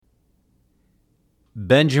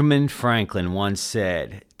Benjamin Franklin once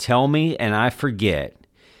said, "Tell me and I forget,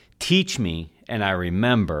 teach me and I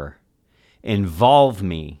remember, involve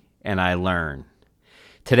me and I learn."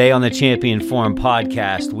 Today on the Champion Forum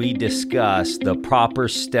podcast, we discuss the proper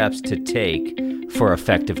steps to take for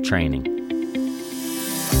effective training.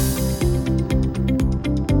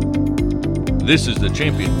 This is the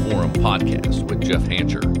Champion Forum podcast with Jeff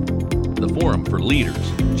Hancher, the forum for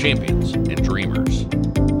leaders, champions, and dreamers.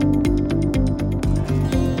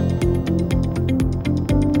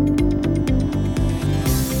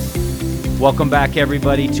 Welcome back,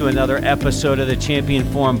 everybody, to another episode of the Champion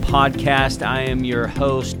Forum podcast. I am your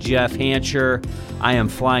host, Jeff Hancher. I am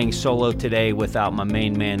flying solo today without my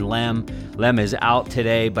main man, Lem. Lem is out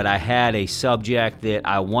today, but I had a subject that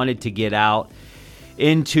I wanted to get out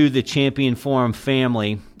into the Champion Forum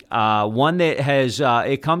family. One that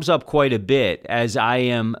it comes up quite a bit as I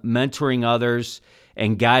am mentoring others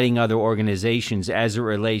and guiding other organizations as it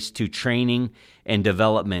relates to training and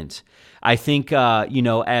development. I think,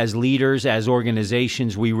 as leaders, as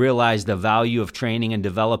organizations, we realize the value of training and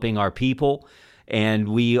developing our people, and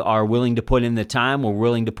we are willing to put in the time, we're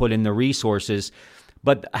willing to put in the resources.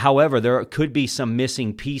 But however, there could be some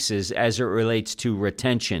missing pieces as it relates to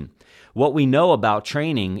retention. What we know about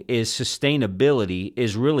training is sustainability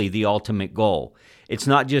is really the ultimate goal. It's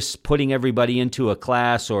not just putting everybody into a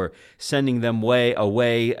class or sending them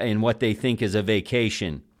away in what they think is a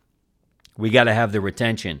vacation. We got to have the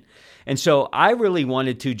retention. And so I really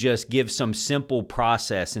wanted to just give some simple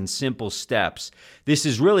process and simple steps. This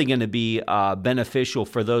is really going to be beneficial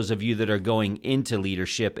for those of you that are going into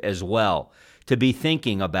leadership as well, to be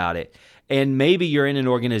thinking about it. And maybe you're in an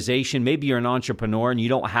organization, maybe you're an entrepreneur and you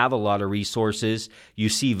don't have a lot of resources. You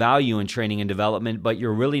see value in training and development, but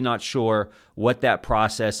you're really not sure what that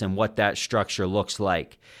process and what that structure looks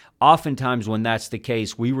like. Oftentimes when that's the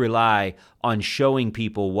case, we rely on showing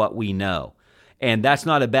people what we know. And that's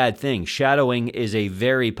not a bad thing. Shadowing is a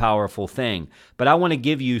very powerful thing. But I want to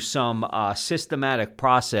give you some systematic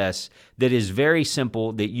process that is very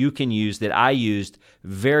simple that you can use, that I used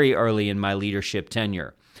very early in my leadership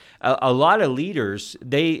tenure. A lot of leaders,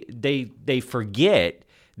 they forget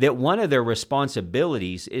that one of their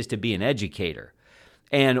responsibilities is to be an educator.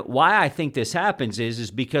 And why I think this happens is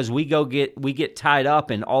because we get tied up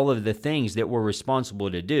in all of the things that we're responsible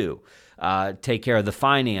to do. Take care of the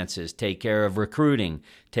finances, take care of recruiting,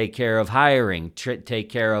 take care of hiring, take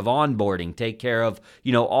care of onboarding, take care of,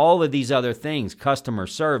 all of these other things, customer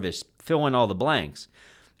service, fill in all the blanks.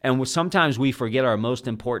 And sometimes we forget our most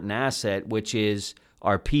important asset, which is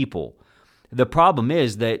our people. The problem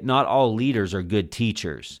is that not all leaders are good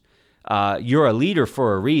teachers. You're a leader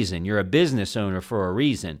for a reason. You're a business owner for a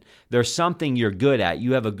reason. There's something you're good at.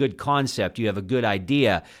 You have a good concept. You have a good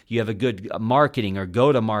idea. You have a good marketing or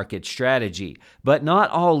go-to-market strategy. But not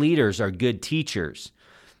all leaders are good teachers.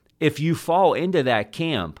 If you fall into that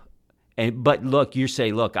camp, but you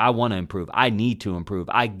say, I want to improve. I need to improve.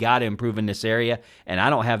 I got to improve in this area, and I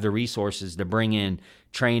don't have the resources to bring in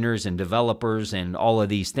trainers and developers and all of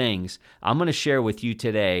these things. I'm going to share with you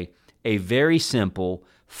today a very simple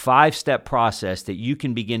 5-step process that you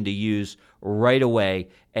can begin to use right away,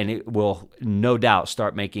 and it will no doubt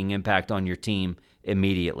start making impact on your team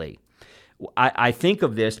immediately. I think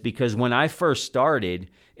of this because when I first started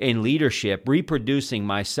in leadership, reproducing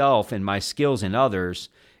myself and my skills in others,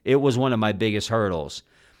 it was one of my biggest hurdles.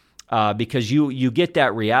 Because you get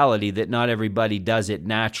that reality that not everybody does it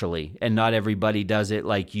naturally, and not everybody does it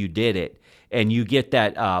like you did it. And you get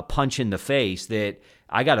that punch in the face that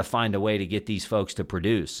I got to find a way to get these folks to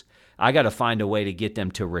produce. I got to find a way to get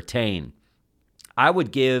them to retain. I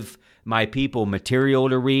would give my people material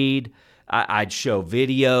to read. I'd show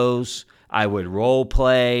videos. I would role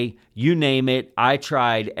play. You name it. I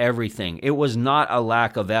tried everything. It was not a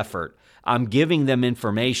lack of effort. I'm giving them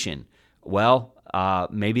information. Well,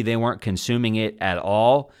 maybe they weren't consuming it at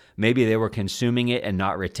all. Maybe they were consuming it and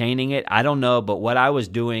not retaining it. I don't know, but what I was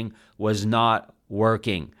doing was not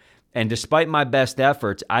working. And despite my best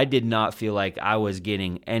efforts, I did not feel like I was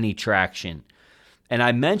getting any traction. And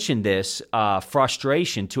I mentioned this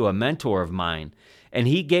frustration to a mentor of mine, and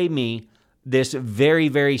he gave me this very,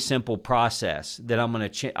 very simple process that I'm going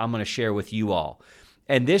to share with you all.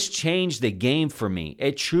 And this changed the game for me.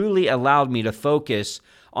 It truly allowed me to focus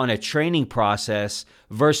on a training process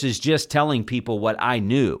versus just telling people what I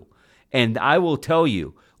knew. And I will tell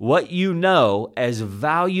you, what you know, as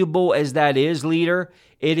valuable as that is, leader,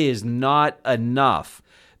 it is not enough,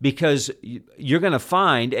 because you're going to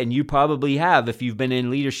find, and you probably have if you've been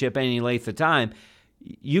in leadership any length of time,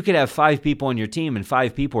 you could have 5 people on your team and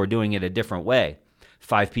 5 people are doing it a different way.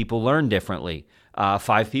 5 people learn differently.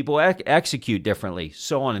 5 people execute differently,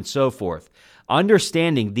 so on and so forth.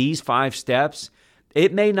 Understanding these 5 steps,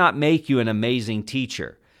 it may not make you an amazing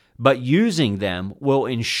teacher, but using them will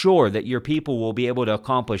ensure that your people will be able to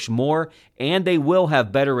accomplish more, and they will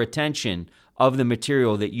have better retention of the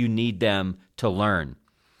material that you need them to learn.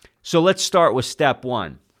 So let's start with step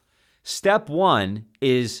 1. Step 1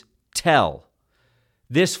 is tell.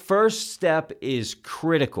 This first step is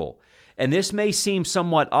critical, and this may seem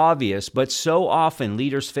somewhat obvious, but so often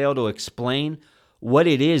leaders fail to explain what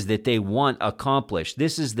it is that they want accomplished.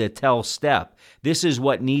 This is the tell step. This is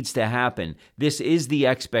what needs to happen. This is the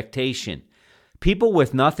expectation. People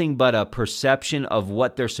with nothing but a perception of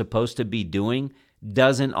what they're supposed to be doing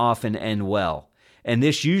doesn't often end well. And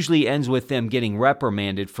this usually ends with them getting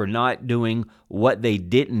reprimanded for not doing what they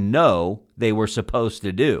didn't know they were supposed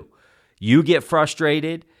to do. You get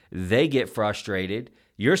frustrated, they get frustrated.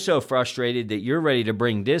 You're so frustrated that you're ready to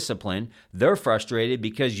bring discipline. They're frustrated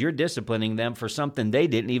because you're disciplining them for something they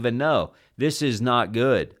didn't even know. This is not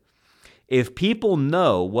good. If people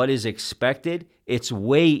know what is expected, it's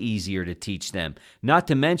way easier to teach them. Not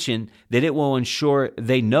to mention that it will ensure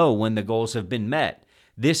they know when the goals have been met.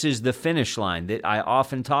 This is the finish line that I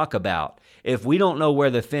often talk about. If we don't know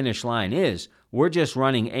where the finish line is, we're just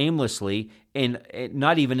running aimlessly and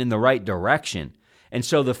not even in the right direction. And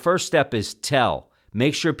so the first step is tell.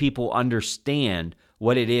 Make sure people understand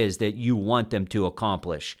what it is that you want them to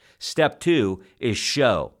accomplish. Step 2 is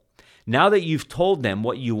show. Now that you've told them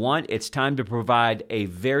what you want, it's time to provide a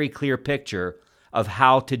very clear picture of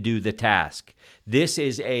how to do the task. This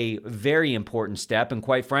is a very important step, and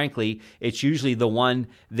quite frankly, it's usually the one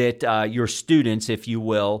that your students, if you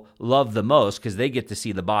will, love the most because they get to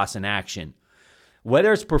see the boss in action.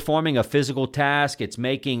 Whether it's performing a physical task, it's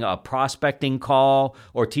making a prospecting call,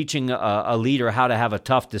 or teaching a leader how to have a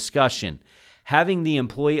tough discussion, having the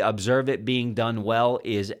employee observe it being done well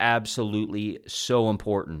is absolutely so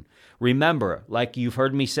important. Remember, like you've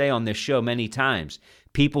heard me say on this show many times,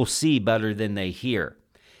 people see better than they hear.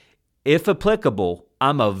 If applicable,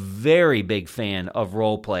 I'm a very big fan of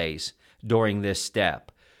role plays during this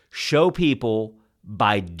step. Show people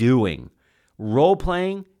by doing. Role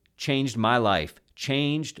playing changed my life.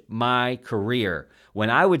 Changed my career. When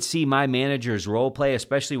I would see my managers role play,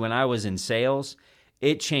 especially when I was in sales,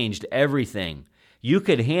 it changed everything. You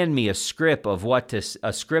could hand me a script of what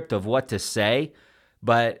to say,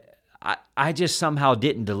 but I just somehow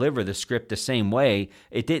didn't deliver the script the same way.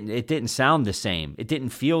 It didn't sound the same. It didn't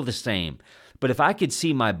feel the same. But if I could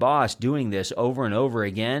see my boss doing this over and over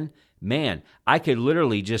again, man, I could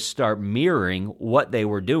literally just start mirroring what they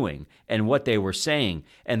were doing and what they were saying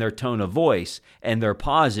and their tone of voice and their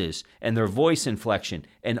pauses and their voice inflection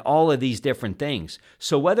and all of these different things.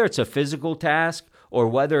 So whether it's a physical task or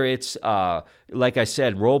whether it's, like I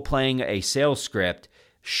said, role-playing a sales script,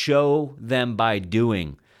 show them by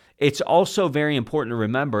doing. It's also very important to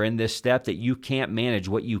remember in this step that you can't manage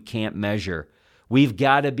what you can't measure. We've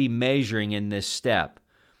got to be measuring in this step.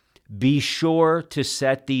 Be sure to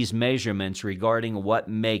set these measurements regarding what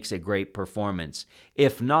makes a great performance.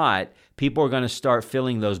 If not, people are going to start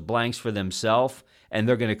filling those blanks for themselves, and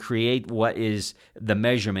they're going to create what is the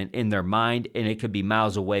measurement in their mind, and it could be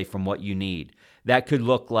miles away from what you need. That could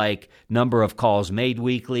look like number of calls made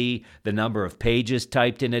weekly, the number of pages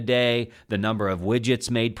typed in a day, the number of widgets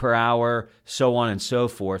made per hour, so on and so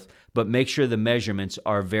forth. But make sure the measurements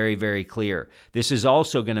are very, very clear. This is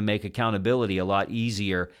also going to make accountability a lot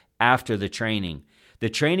easier after the training. The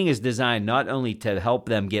training is designed not only to help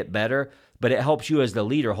them get better, but it helps you as the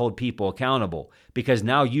leader hold people accountable, because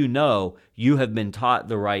now you know you have been taught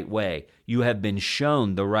the right way. You have been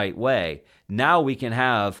shown the right way. Now we can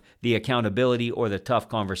have the accountability or the tough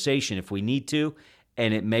conversation if we need to,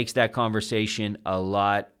 and it makes that conversation a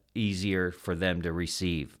lot easier for them to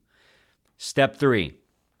receive. Step 3.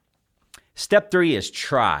 Step 3 is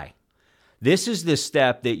try. This is the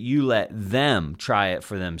step that you let them try it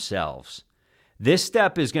for themselves. This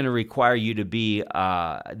step is going to require you to be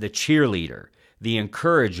the cheerleader, the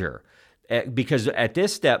encourager, because at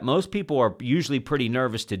this step, most people are usually pretty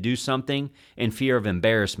nervous to do something in fear of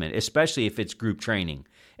embarrassment, especially if it's group training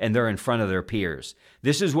and they're in front of their peers.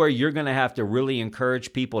 This is where you're going to have to really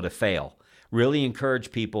encourage people to fail, really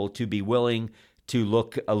encourage people to be willing to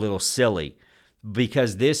look a little silly,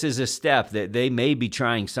 because this is a step that they may be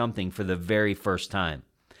trying something for the very first time.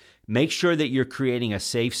 Make sure that you're creating a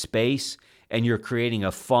safe space and you're creating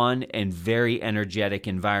a fun and very energetic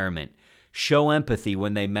environment. Show empathy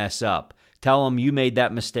when they mess up. Tell them you made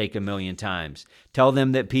that mistake 1,000,000 times. Tell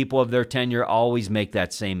them that people of their tenure always make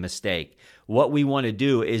that same mistake. What we want to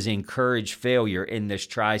do is encourage failure in this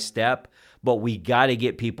try step, but we got to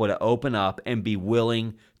get people to open up and be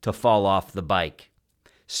willing to fall off the bike.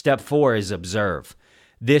 Step 4 is observe.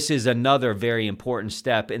 This is another very important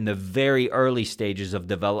step in the very early stages of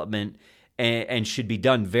development and should be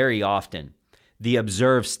done very often. The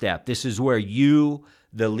observe step. This is where you,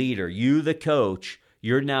 the leader, you, the coach,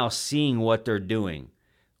 you're now seeing what they're doing.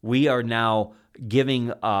 We are now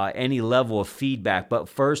giving any level of feedback, but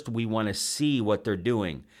first we want to see what they're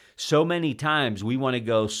doing. So many times we want to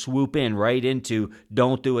go swoop in right into,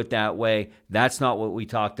 don't do it that way. That's not what we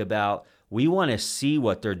talked about. We want to see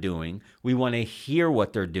what they're doing. We want to hear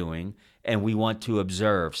what they're doing, and we want to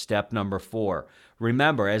observe. Step number 4.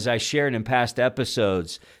 Remember, as I shared in past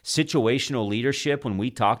episodes, situational leadership, when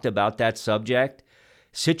we talked about that subject,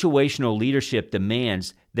 situational leadership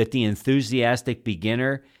demands that the enthusiastic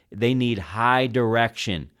beginner, they need high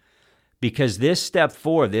direction. Because this step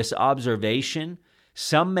 4, this observation,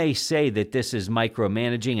 some may say that this is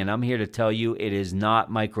micromanaging, and I'm here to tell you it is not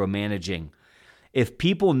micromanaging. If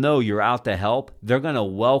people know you're out to help, they're going to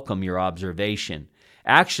welcome your observation.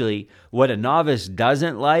 Actually, what a novice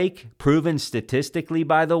doesn't like, proven statistically,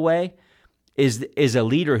 by the way, is a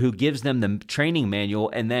leader who gives them the training manual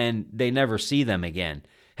and then they never see them again.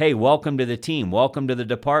 Hey, welcome to the team. Welcome to the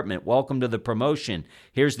department. Welcome to the promotion.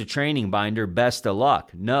 Here's the training binder. Best of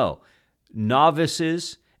luck. No.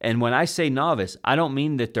 Novices, and when I say novice, I don't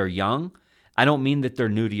mean that they're young. I don't mean that they're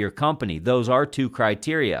new to your company. Those are 2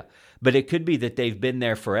 criteria. But it could be that they've been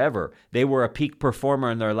there forever. They were a peak performer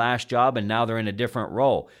in their last job and now they're in a different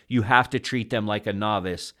role. You have to treat them like a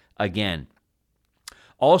novice again.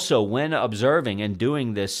 Also, when observing and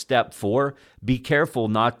doing this step 4, be careful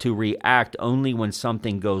not to react only when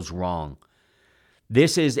something goes wrong.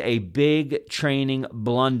 This is a big training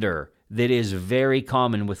blunder that is very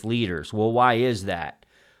common with leaders. Well, why is that?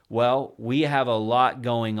 Well, we have a lot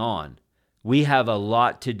going on. We have a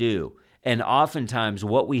lot to do. And oftentimes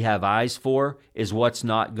what we have eyes for is what's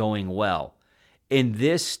not going well. In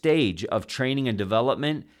this stage of training and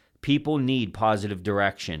development, people need positive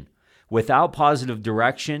direction. Without positive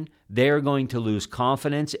direction, they are going to lose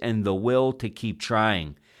confidence and the will to keep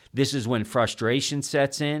trying. This is when frustration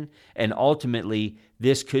sets in, and ultimately,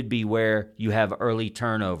 this could be where you have early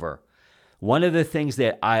turnover. One of the things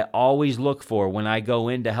that I always look for when I go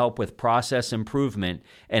in to help with process improvement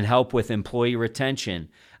and help with employee retention,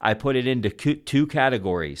 I put it into 2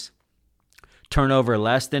 categories. Turnover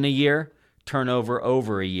less than a year, turnover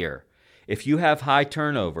over a year. If you have high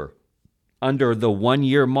turnover under the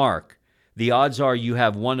 1-year mark, the odds are you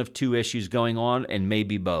have one of 2 issues going on and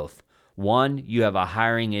maybe both. 1, you have a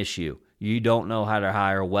hiring issue. You don't know how to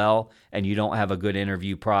hire well and you don't have a good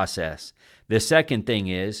interview process. The second thing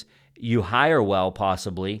is you hire well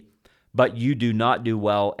possibly, but you do not do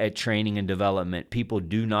well at training and development. People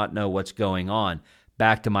do not know what's going on.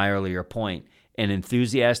 Back to my earlier point, an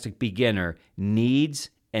enthusiastic beginner needs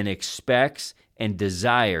and expects and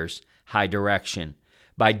desires high direction.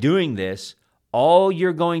 By doing this, all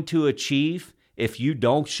you're going to achieve, if you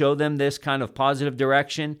don't show them this kind of positive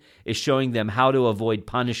direction, is showing them how to avoid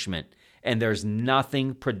punishment. And there's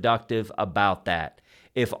nothing productive about that.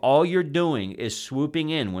 If all you're doing is swooping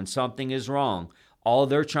in when something is wrong, all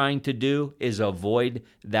they're trying to do is avoid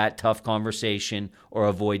that tough conversation or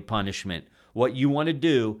avoid punishment. What you want to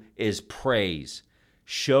do is praise.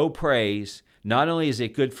 Show praise. Not only is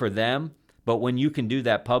it good for them, but when you can do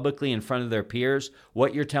that publicly in front of their peers,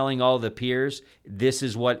 what you're telling all the peers, this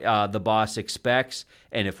is what the boss expects.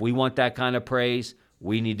 And if we want that kind of praise,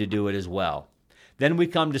 we need to do it as well. Then we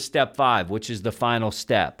come to step 5, which is the final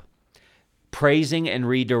step. Praising and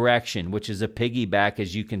redirection, which is a piggyback,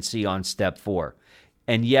 as you can see on step 4.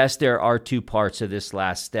 And yes, there are 2 parts of this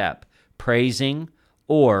last step, praising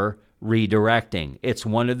or redirecting. It's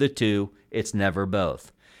one of the 2. It's never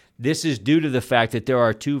both. This is due to the fact that there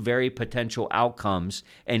are 2 very potential outcomes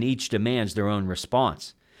and each demands their own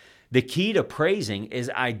response. The key to praising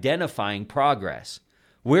is identifying progress.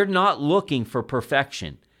 We're not looking for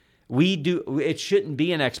perfection. It shouldn't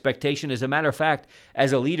be an expectation. As a matter of fact,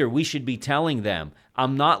 as a leader, we should be telling them,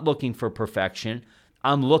 I'm not looking for perfection.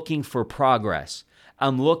 I'm looking for progress.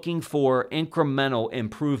 I'm looking for incremental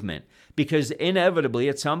improvement, because inevitably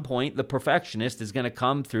at some point the perfectionist is going to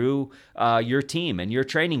come through your team and your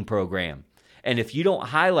training program. And if you don't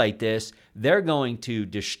highlight this, they're going to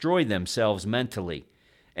destroy themselves mentally.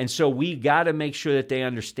 And so we got to make sure that they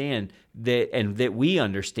understand that, and that we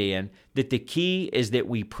understand that the key is that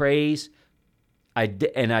we praise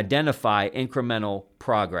and identify incremental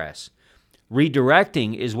progress.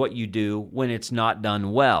 Redirecting is what you do when it's not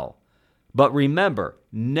done well. But remember,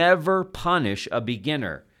 never punish a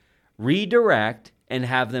beginner. Redirect and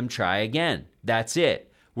have them try again. That's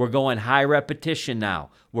it. We're going high repetition now.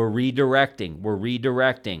 We're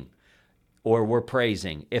redirecting, or we're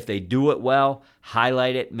praising. If they do it well,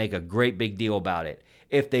 highlight it, make a great big deal about it.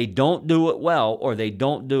 If they don't do it well, or they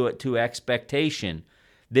don't do it to expectation,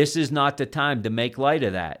 this is not the time to make light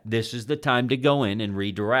of that. This is the time to go in and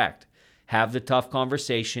redirect. Have the tough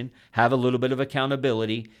conversation, have a little bit of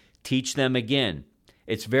accountability, teach them again.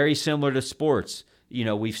 It's very similar to sports.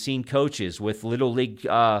 We've seen coaches with little league,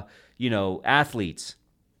 athletes.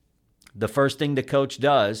 The first thing the coach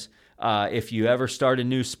does, if you ever start a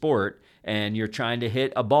new sport and you're trying to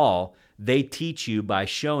hit a ball, they teach you by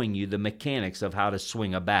showing you the mechanics of how to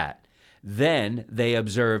swing a bat. Then they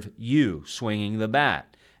observe you swinging the bat.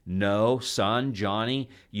 No, son, Johnny,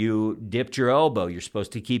 you dipped your elbow. You're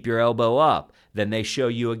supposed to keep your elbow up. Then they show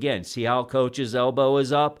you again. See how coach's elbow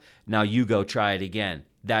is up? Now you go try it again.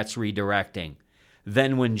 That's redirecting.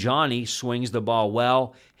 Then when Johnny swings the ball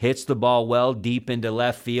well, hits the ball well deep into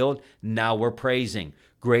left field, now we're praising.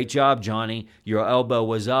 Great job, Johnny. Your elbow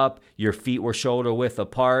was up. Your feet were shoulder width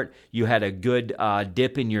apart. You had a good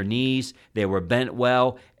dip in your knees. They were bent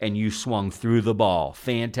well, and you swung through the ball.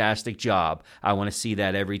 Fantastic job. I want to see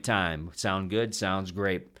that every time. Sound good? Sounds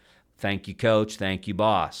great. Thank you, coach. Thank you,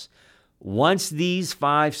 boss. Once these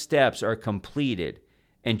 5 steps are completed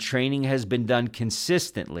and training has been done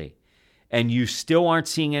consistently, and you still aren't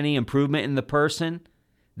seeing any improvement in the person,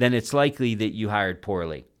 then it's likely that you hired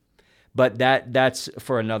poorly. But that's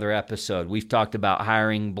for another episode. We've talked about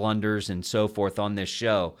hiring blunders and so forth on this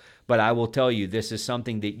show. But I will tell you, this is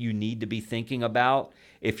something that you need to be thinking about.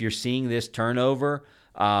 If you're seeing this turnover,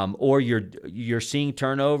 or you're seeing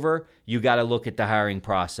turnover, you got to look at the hiring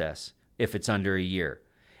process if it's under a year.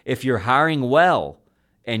 If you're hiring well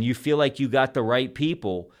and you feel like you got the right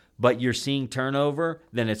people, but you're seeing turnover,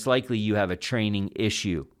 then it's likely you have a training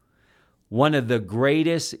issue. One of the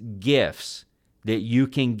greatest gifts that you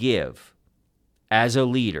can give as a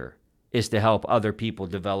leader is to help other people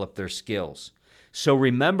develop their skills. So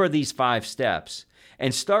remember these 5 steps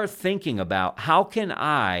and start thinking about how can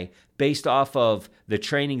I, based off of the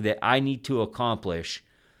training that I need to accomplish,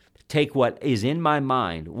 take what is in my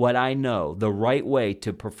mind, what I know, the right way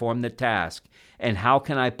to perform the task, and how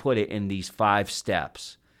can I put it in these 5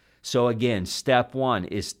 steps? So again, step 1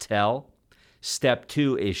 is tell. Step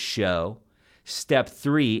 2 is show. Step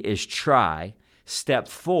 3 is try. Step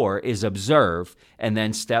 4 is observe. And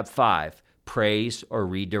then step 5, praise or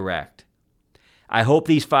redirect. I hope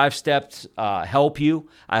these 5 steps help you.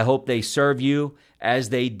 I hope they serve you as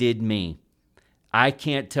they did me. I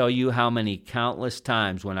can't tell you how many countless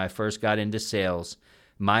times when I first got into sales,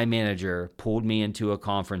 my manager pulled me into a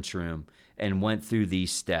conference room and went through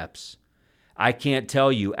these steps. I can't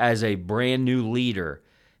tell you as a brand new leader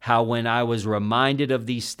how when I was reminded of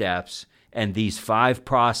these steps and these 5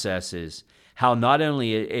 processes, how not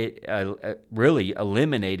only it really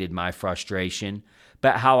eliminated my frustration,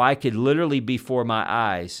 but how I could literally before my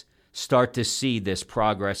eyes start to see this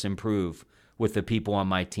progress improve with the people on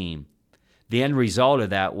my team. The end result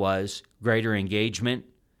of that was greater engagement,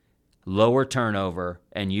 lower turnover,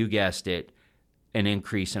 and you guessed it, an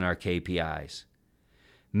increase in our KPIs.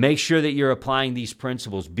 Make sure that you're applying these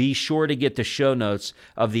principles. Be sure to get the show notes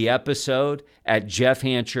of the episode at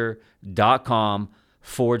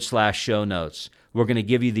jeffhancher.com/show notes. We're going to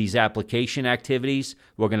give you these application activities.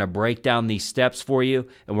 We're going to break down these steps for you,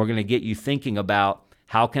 and we're going to get you thinking about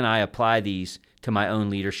how can I apply these to my own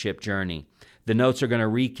leadership journey. The notes are going to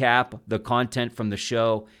recap the content from the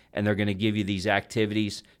show, and they're going to give you these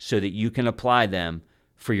activities so that you can apply them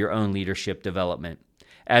for your own leadership development.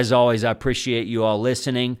 As always, I appreciate you all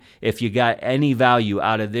listening. If you got any value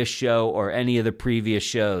out of this show or any of the previous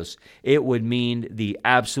shows, it would mean the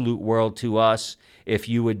absolute world to us if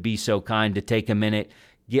you would be so kind to take a minute,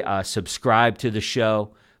 subscribe to the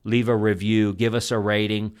show, leave a review, give us a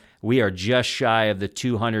rating. We are just shy of the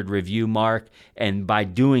 200 review mark, and by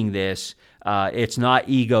doing this, it's not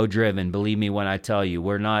ego-driven, believe me when I tell you.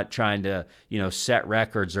 We're not trying to, set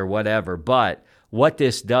records or whatever, but what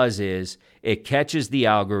this does is it catches the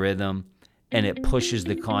algorithm and it pushes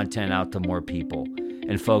the content out to more people.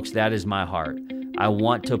 And folks, that is my heart. I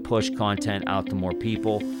want to push content out to more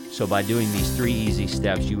people. So by doing these 3 easy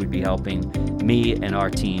steps, you would be helping me and our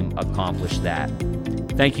team accomplish that.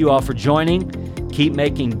 Thank you all for joining. Keep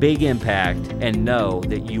making big impact and know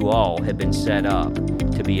that you all have been set up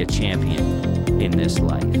to be a champion in this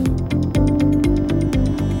life.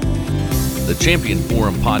 The Champion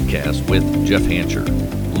Forum Podcast with Jeff Hancher.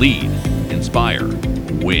 Lead, inspire,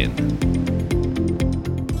 win.